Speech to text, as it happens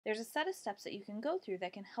There's a set of steps that you can go through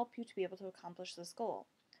that can help you to be able to accomplish this goal.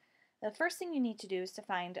 The first thing you need to do is to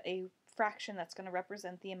find a fraction that's going to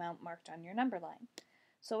represent the amount marked on your number line.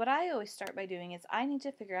 So what I always start by doing is I need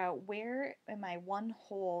to figure out where my one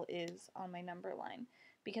whole is on my number line,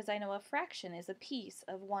 because I know a fraction is a piece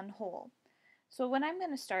of one whole. So when I'm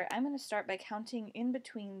going to start by counting in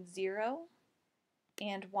between 0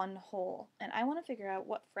 and one whole, and I want to figure out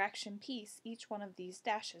what fraction piece each one of these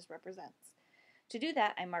dashes represents. To do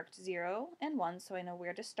that, I marked 0 and 1 so I know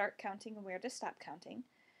where to start counting and where to stop counting.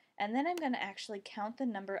 And then I'm going to actually count the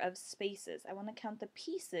number of spaces. I want to count the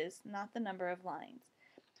pieces, not the number of lines.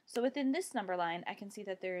 So within this number line, I can see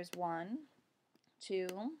that there is 1, 2,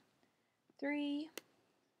 3,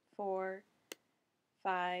 4,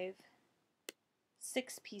 5,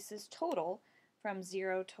 6 pieces total from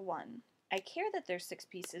 0 to 1. I care that there's 6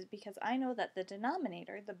 pieces because I know that the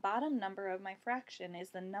denominator, the bottom number of my fraction, is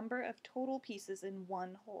the number of total pieces in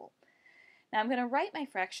one whole. Now I'm going to write my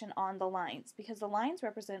fraction on the lines because the lines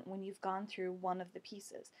represent when you've gone through one of the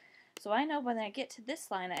pieces. So I know when I get to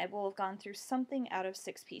this line I will have gone through something out of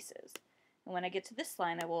 6 pieces. And when I get to this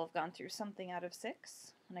line I will have gone through something out of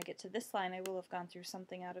 6. When I get to this line I will have gone through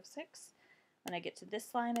something out of 6. When I get to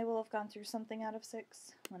this line I will have gone through something out of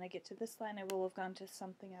 6. When I get to this line I will have gone to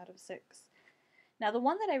something out of 6. Now the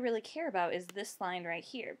one that I really care about is this line right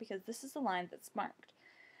here because this is the line that's marked.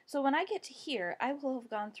 So when I get to here I will have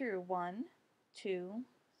gone through 1, 2,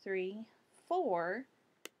 3, 4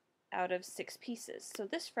 out of 6 pieces. So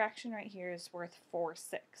this fraction right here is worth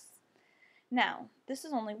 4/6. Now, this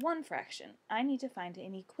is only one fraction. I need to find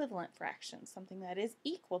an equivalent fraction, something that is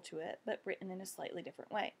equal to it, but written in a slightly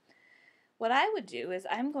different way. What I would do is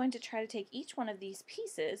I'm going to try to take each one of these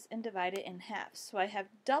pieces and divide it in half. So I have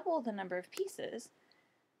double the number of pieces,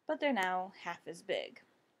 but they're now half as big.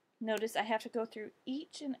 Notice I have to go through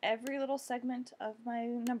each and every little segment of my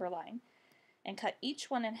number line and cut each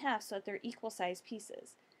one in half so that they're equal sized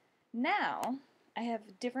pieces. Now I have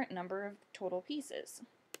a different number of total pieces.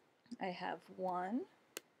 I have 1,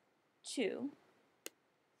 2,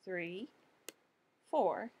 3,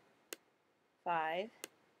 4, 5,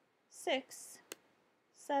 6,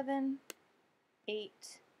 7,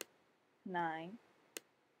 8, 9,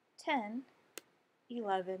 10,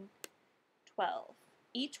 11, 12.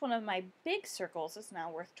 Each one of my big circles is now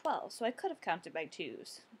worth 12, so I could have counted by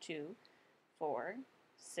 2s. 2, 4,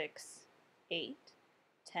 6, 8,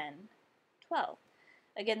 10, 12.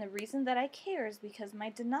 Again, the reason that I care is because my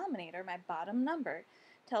denominator, my bottom number,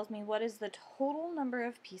 tells me what is the total number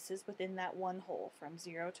of pieces within that one whole from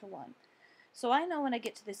 0 to 1. So I know when I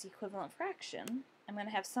get to this equivalent fraction, I'm going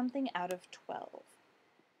to have something out of 12.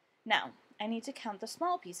 Now, I need to count the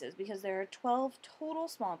small pieces because there are 12 total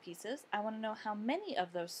small pieces. I want to know how many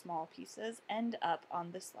of those small pieces end up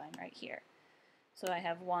on this line right here. So I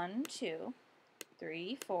have 1, 2,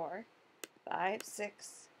 3, 4, 5,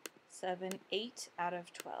 6, 7, 8 out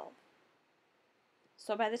of 12.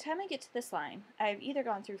 So by the time I get to this line, I've either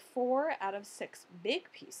gone through 4 out of 6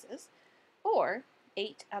 big pieces or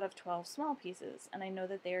 8 out of 12 small pieces, and I know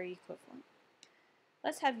that they are equivalent.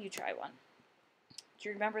 Let's have you try one. Do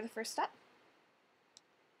you remember the first step?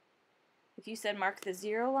 If you said mark the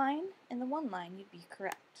 0 line and the 1 line, you'd be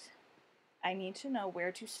correct. I need to know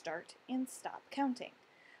where to start and stop counting.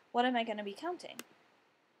 What am I going to be counting?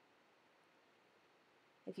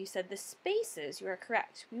 If you said the spaces, you are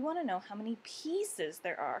correct. We want to know how many pieces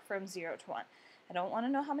there are from 0 to 1. I don't want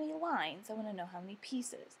to know how many lines, I want to know how many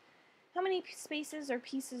pieces. How many spaces or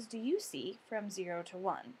pieces do you see from 0 to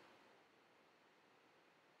 1?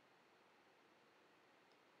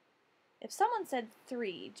 If someone said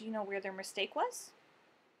 3, do you know where their mistake was?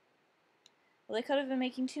 Well, they could have been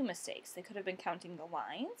making 2 mistakes. They could have been counting the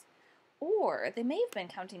lines, or they may have been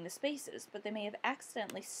counting the spaces, but they may have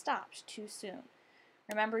accidentally stopped too soon.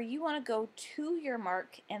 Remember, you want to go to your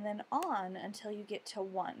mark and then on until you get to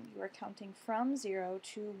 1. You are counting from 0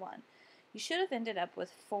 to 1. You should have ended up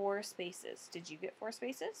with 4 spaces. Did you get 4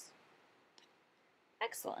 spaces?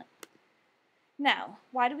 Excellent. Now,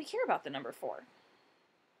 why do we care about the number 4?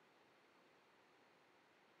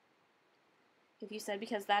 If you said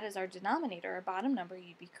because that is our denominator, our bottom number,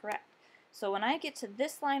 you'd be correct. So when I get to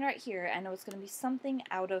this line right here, I know it's going to be something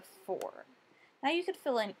out of 4. Now you could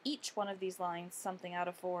fill in each one of these lines, something out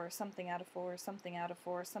of 4, something out of 4, something out of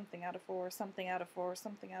 4, something out of 4, something out of 4,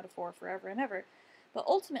 something out of 4, forever and ever. But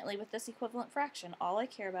ultimately, with this equivalent fraction, all I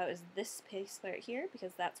care about is this space right here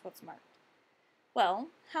because that's what's marked. Well,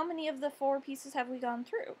 how many of the 4 pieces have we gone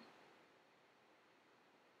through?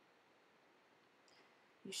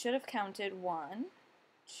 You should have counted 1,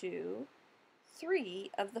 2,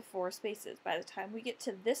 3 of the 4 spaces. By the time we get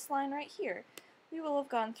to this line right here, we will have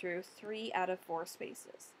gone through 3 out of 4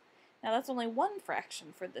 spaces. Now that's only one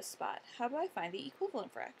fraction for this spot. How do I find the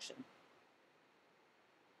equivalent fraction?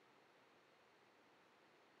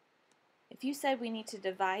 If you said we need to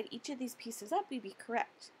divide each of these pieces up, we'd be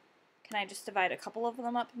correct. Can I just divide a couple of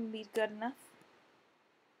them up and be good enough?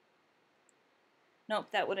 Nope,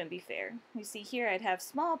 that wouldn't be fair. You see, here I'd have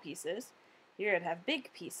small pieces, here I'd have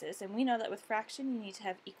big pieces, and we know that with fraction you need to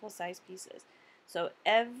have equal sized pieces. So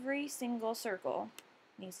every single circle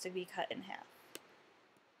needs to be cut in half.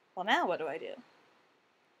 Well, now what do I do?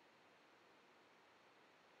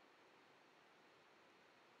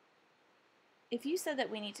 If you said that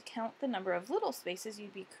we need to count the number of little spaces,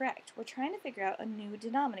 you'd be correct. We're trying to figure out a new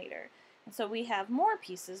denominator, and so we have more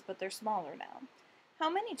pieces, but they're smaller now. How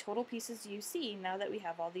many total pieces do you see now that we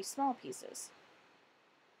have all these small pieces?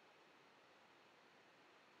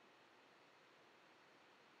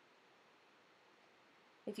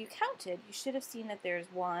 If you counted, you should have seen that there's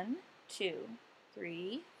 1, 2,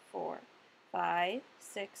 3, 4, 5,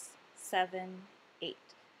 6, 7, 8.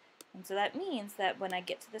 And so that means that when I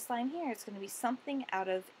get to this line here, it's going to be something out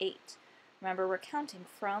of 8. Remember, we're counting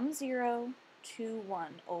from 0 to 1.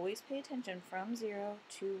 Always pay attention, from 0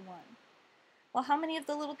 to 1. Well, how many of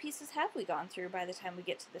the little pieces have we gone through by the time we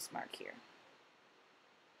get to this mark here?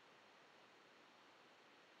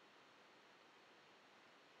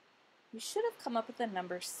 You should have come up with the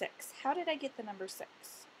number 6. How did I get the number 6?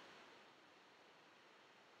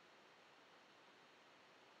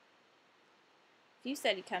 If you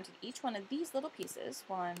said you counted each one of these little pieces,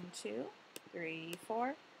 1, 2, 3,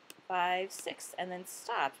 4, 5, 6, and then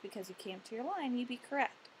stopped because you came to your line, you'd be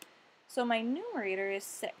correct. So my numerator is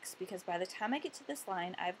 6 because by the time I get to this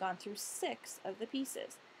line, I've gone through 6 of the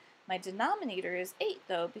pieces. My denominator is 8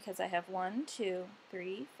 though because I have 1, 2,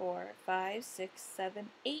 3, 4, 5, 6, 7,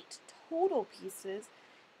 8 total pieces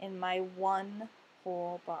in my one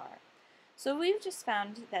whole bar. So we've just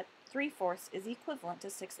found that 3/4 is equivalent to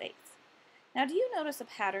 6/8. Now do you notice a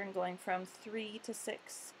pattern going from 3 to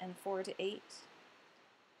 6 and 4 to 8?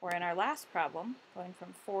 Or in our last problem, going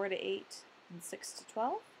from 4 to 8 and 6 to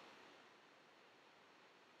 12?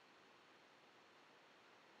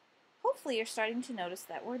 Hopefully you're starting to notice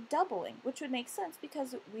that we're doubling, which would make sense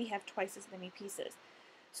because we have twice as many pieces.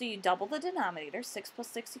 So you double the denominator, 6 plus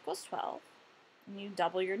 6 equals 12, and you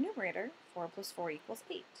double your numerator, 4 plus 4 equals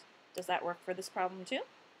 8. Does that work for this problem too?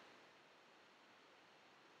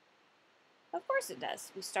 Of course it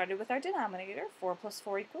does. We started with our denominator, 4 plus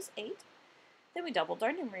 4 equals 8. Then we doubled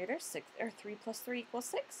our numerator, 3 plus 3 equals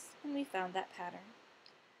 6, and we found that pattern.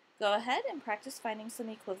 Go ahead and practice finding some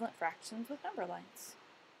equivalent fractions with number lines.